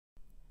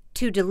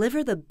To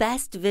deliver the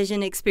best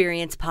vision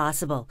experience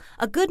possible,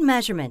 a good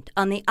measurement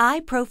on the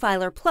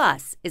iProfiler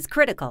Plus is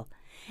critical.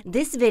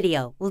 This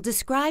video will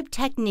describe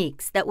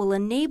techniques that will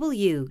enable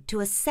you to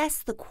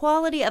assess the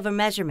quality of a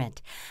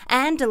measurement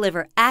and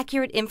deliver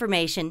accurate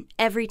information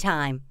every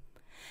time.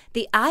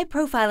 The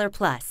iProfiler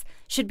Plus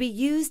should be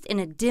used in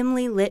a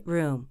dimly lit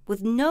room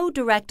with no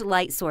direct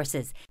light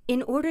sources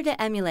in order to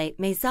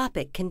emulate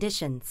mesopic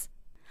conditions.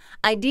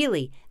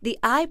 Ideally, the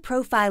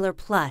iProfiler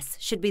Plus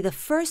should be the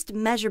first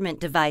measurement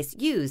device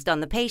used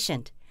on the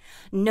patient.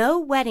 No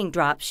wetting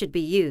drops should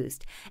be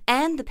used,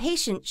 and the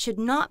patient should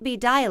not be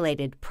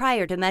dilated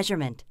prior to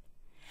measurement.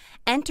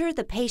 Enter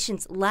the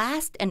patient's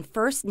last and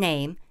first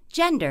name,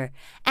 gender,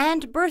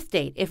 and birth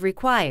date if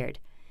required.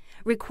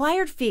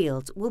 Required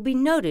fields will be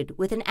noted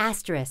with an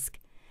asterisk.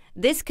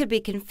 This could be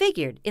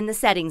configured in the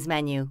settings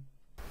menu.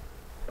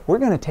 We're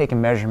going to take a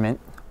measurement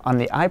on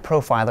the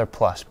iProfiler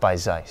Plus by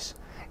Zeiss,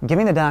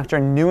 giving the doctor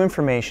new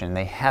information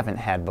they haven't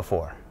had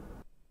before.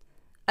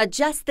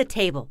 Adjust the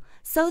table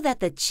so that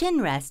the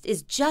chin rest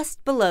is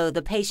just below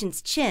the patient's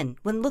chin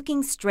when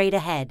looking straight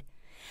ahead.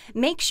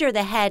 Make sure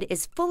the head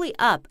is fully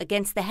up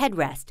against the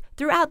headrest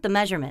throughout the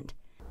measurement.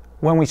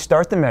 When we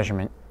start the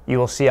measurement, you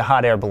will see a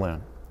hot air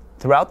balloon.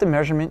 Throughout the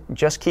measurement,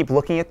 just keep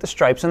looking at the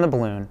stripes on the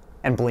balloon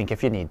and blink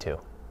if you need to.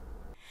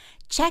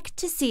 Check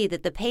to see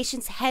that the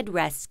patient's head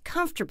rests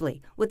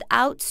comfortably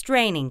without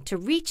straining to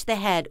reach the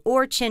head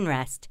or chin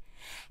rest.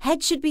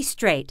 Head should be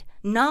straight,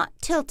 not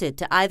tilted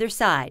to either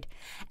side,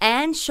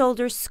 and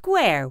shoulders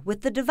square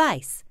with the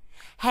device.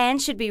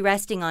 Hands should be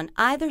resting on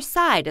either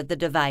side of the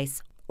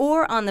device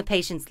or on the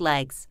patient's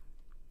legs.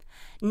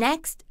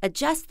 Next,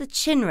 adjust the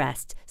chin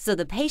rest so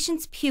the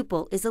patient's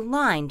pupil is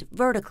aligned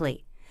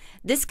vertically.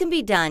 This can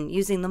be done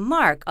using the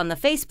mark on the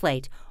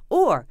faceplate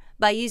or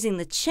by using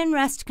the chin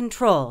rest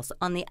controls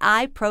on the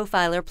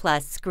iProfiler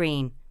Plus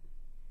screen.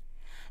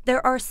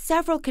 There are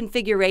several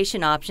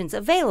configuration options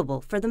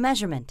available for the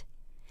measurement.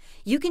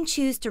 You can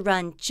choose to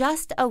run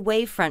just a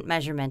wavefront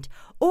measurement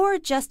or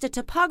just a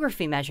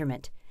topography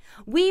measurement.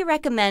 We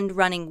recommend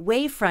running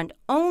wavefront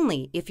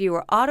only if you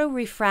are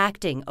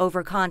auto-refracting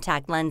over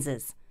contact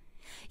lenses.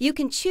 You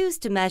can choose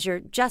to measure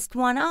just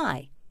one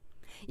eye.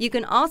 You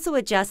can also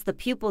adjust the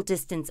pupil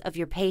distance of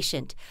your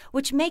patient,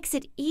 which makes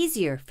it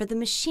easier for the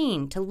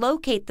machine to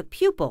locate the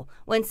pupil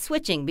when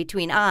switching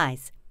between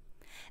eyes.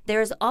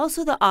 There is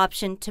also the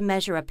option to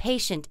measure a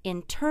patient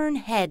in turn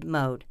head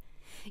mode.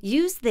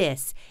 Use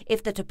this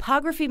if the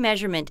topography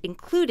measurement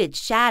included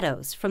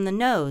shadows from the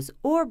nose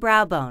or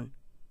brow bone.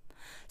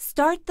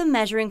 Start the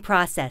measuring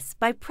process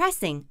by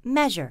pressing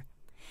Measure.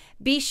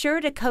 Be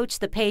sure to coach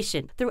the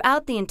patient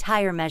throughout the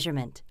entire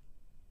measurement.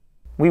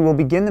 We will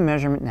begin the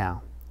measurement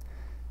now.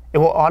 It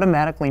will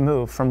automatically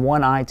move from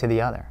one eye to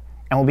the other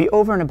and will be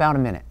over in about a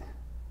minute.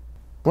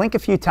 Blink a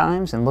few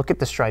times and look at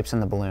the stripes in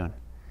the balloon.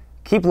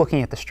 Keep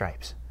looking at the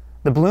stripes.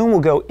 The balloon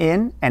will go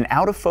in and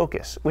out of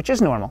focus, which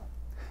is normal.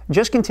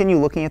 Just continue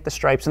looking at the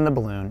stripes in the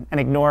balloon and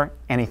ignore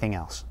anything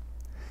else.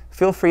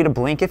 Feel free to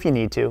blink if you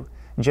need to.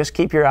 Just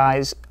keep your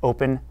eyes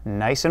open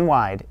nice and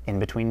wide in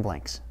between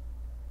blinks.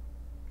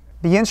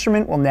 The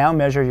instrument will now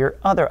measure your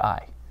other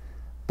eye.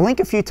 Blink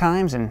a few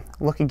times and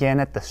look again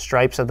at the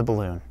stripes of the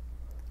balloon.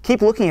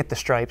 Keep looking at the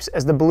stripes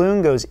as the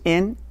balloon goes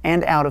in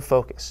and out of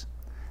focus.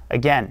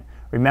 Again,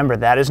 remember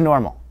that is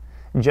normal.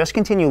 Just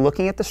continue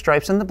looking at the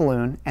stripes in the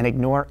balloon and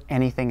ignore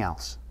anything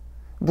else.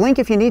 Blink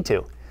if you need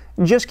to.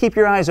 Just keep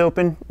your eyes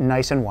open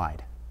nice and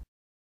wide.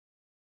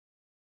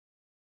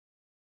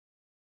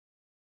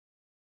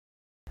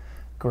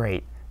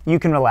 Great. You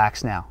can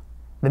relax now.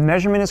 The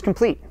measurement is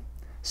complete.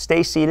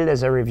 Stay seated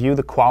as I review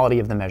the quality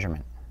of the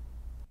measurement.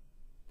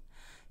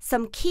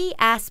 Some key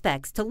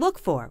aspects to look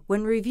for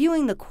when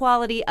reviewing the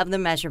quality of the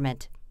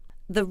measurement.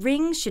 The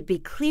rings should be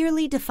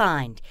clearly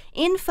defined,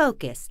 in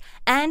focus,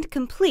 and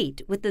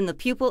complete within the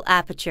pupil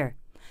aperture.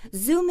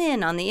 Zoom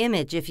in on the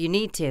image if you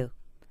need to.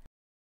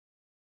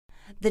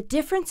 The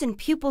difference in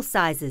pupil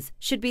sizes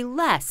should be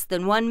less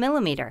than 1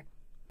 millimeter.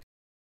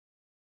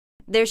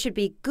 There should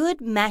be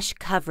good mesh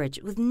coverage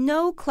with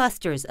no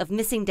clusters of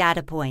missing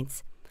data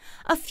points.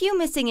 A few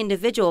missing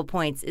individual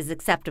points is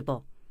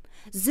acceptable.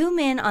 Zoom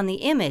in on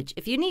the image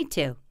if you need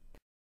to.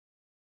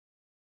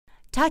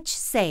 Touch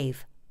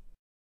Save.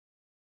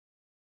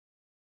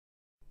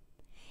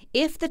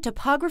 If the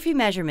topography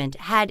measurement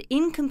had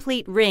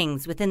incomplete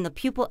rings within the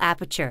pupil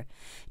aperture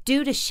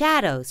due to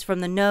shadows from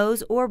the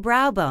nose or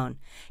brow bone,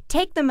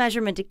 take the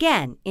measurement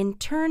again in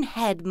turn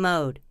head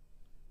mode.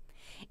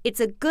 It's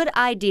a good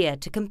idea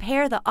to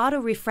compare the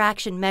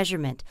auto-refraction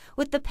measurement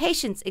with the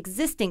patient's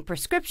existing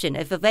prescription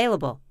if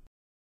available.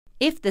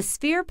 If the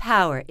sphere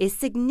power is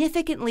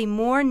significantly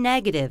more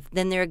negative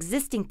than their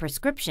existing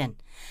prescription,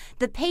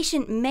 the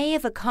patient may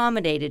have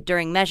accommodated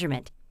during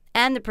measurement,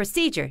 and the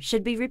procedure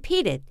should be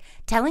repeated,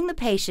 telling the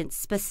patient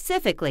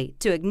specifically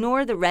to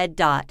ignore the red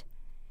dot.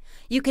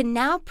 You can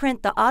now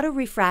print the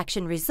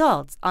auto-refraction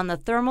results on the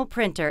thermal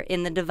printer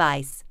in the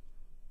device.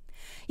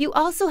 You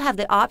also have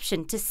the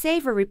option to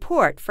save a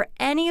report for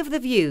any of the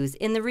views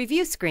in the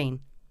review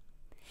screen.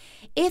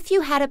 If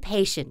you had a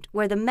patient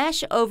where the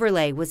mesh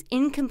overlay was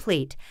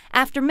incomplete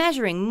after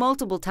measuring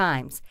multiple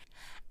times,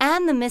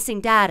 and the missing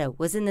data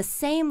was in the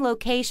same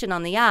location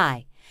on the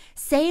eye,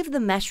 save the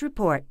mesh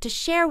report to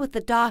share with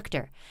the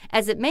doctor,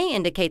 as it may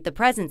indicate the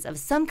presence of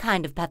some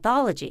kind of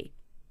pathology.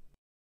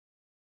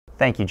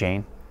 Thank you,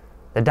 Jane.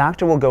 The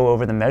doctor will go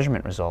over the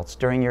measurement results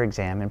during your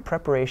exam in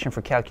preparation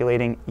for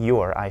calculating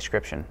your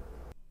iScription.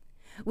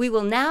 We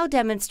will now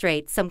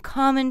demonstrate some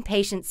common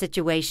patient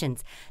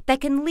situations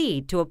that can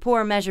lead to a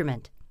poor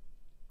measurement.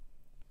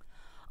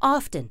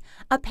 Often,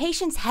 a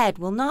patient's head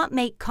will not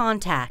make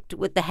contact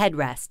with the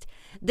headrest.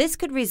 This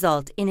could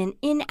result in an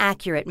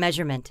inaccurate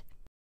measurement.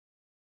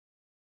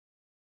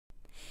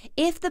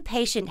 If the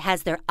patient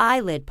has their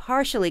eyelid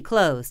partially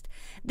closed,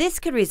 this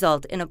could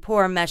result in a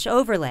poor mesh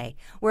overlay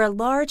where a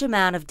large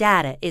amount of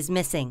data is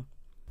missing.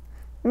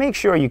 Make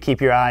sure you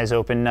keep your eyes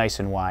open nice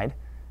and wide.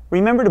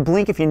 Remember to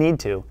blink if you need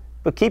to,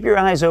 but keep your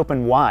eyes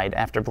open wide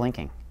after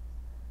blinking.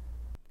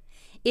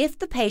 If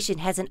the patient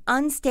has an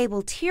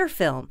unstable tear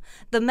film,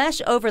 the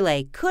mesh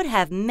overlay could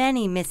have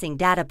many missing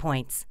data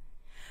points.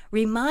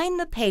 Remind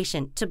the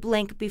patient to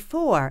blink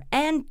before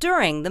and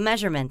during the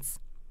measurements.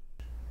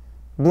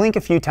 Blink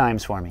a few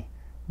times for me.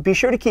 Be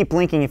sure to keep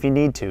blinking if you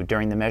need to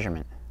during the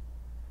measurement.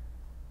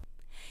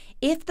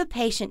 If the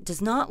patient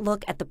does not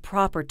look at the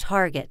proper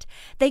target,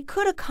 they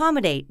could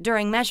accommodate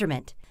during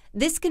measurement.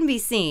 This can be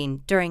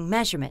seen during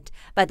measurement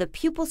by the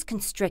pupils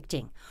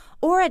constricting,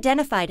 or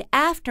identified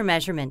after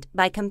measurement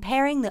by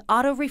comparing the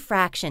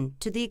autorefraction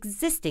to the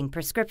existing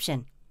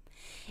prescription.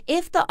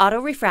 If the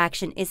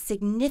autorefraction is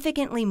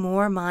significantly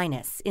more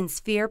minus in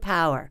sphere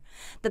power,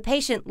 the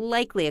patient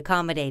likely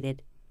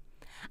accommodated.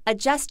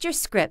 Adjust your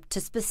script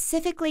to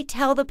specifically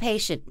tell the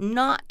patient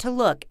not to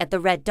look at the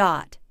red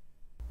dot.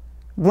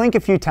 Blink a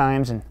few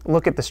times and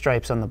look at the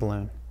stripes on the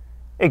balloon.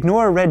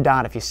 Ignore a red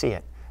dot if you see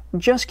it.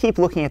 Just keep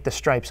looking at the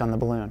stripes on the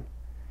balloon.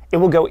 It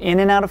will go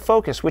in and out of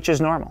focus, which is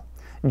normal.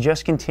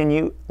 Just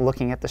continue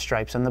looking at the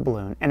stripes on the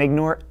balloon and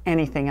ignore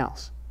anything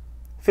else.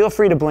 Feel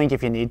free to blink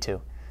if you need to.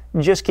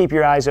 Just keep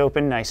your eyes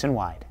open nice and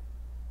wide.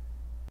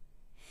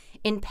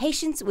 In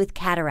patients with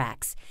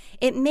cataracts,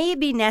 it may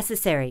be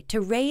necessary to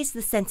raise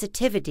the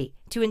sensitivity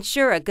to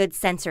ensure a good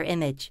sensor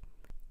image.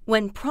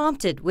 When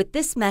prompted with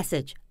this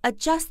message,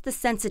 adjust the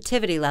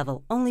sensitivity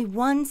level only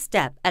one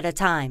step at a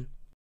time.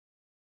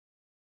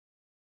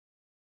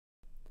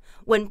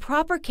 When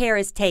proper care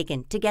is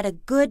taken to get a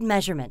good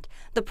measurement,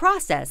 the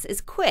process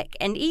is quick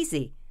and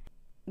easy.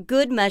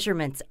 Good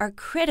measurements are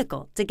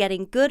critical to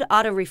getting good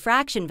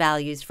autorefraction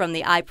values from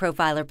the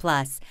iProfiler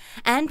Plus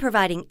and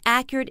providing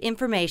accurate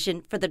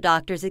information for the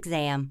doctor's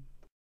exam.